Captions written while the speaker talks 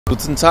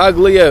Guten Tag,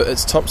 Leo.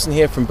 It's Thompson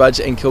here from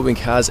Budget and Kilburn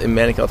Cars in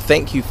Manukau.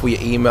 Thank you for your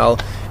email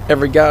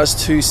in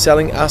regards to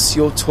selling us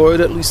your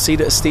Toyota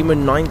Lucida Estima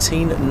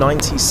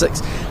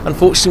 1996.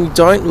 Unfortunately, we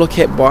don't look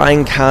at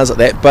buying cars like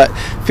that, but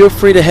feel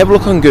free to have a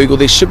look on Google.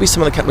 There should be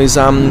some other companies.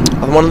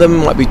 One of them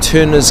might be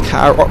Turner's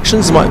Car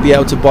Auctions. Might be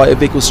able to buy a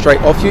vehicle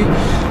straight off you.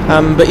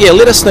 But yeah,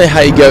 let us know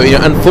how you go.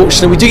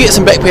 Unfortunately, we do get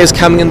some backpayers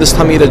coming in this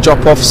time of year to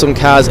drop off some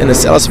cars and to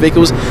sell us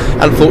vehicles.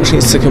 Unfortunately,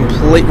 it's a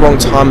complete wrong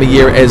time of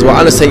year as well. I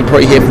understand you're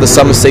probably here for the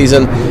summer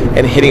season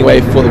and heading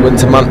away for the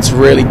winter months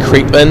really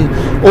creep in.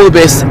 All the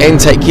best and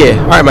take care.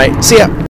 Alright mate, see ya.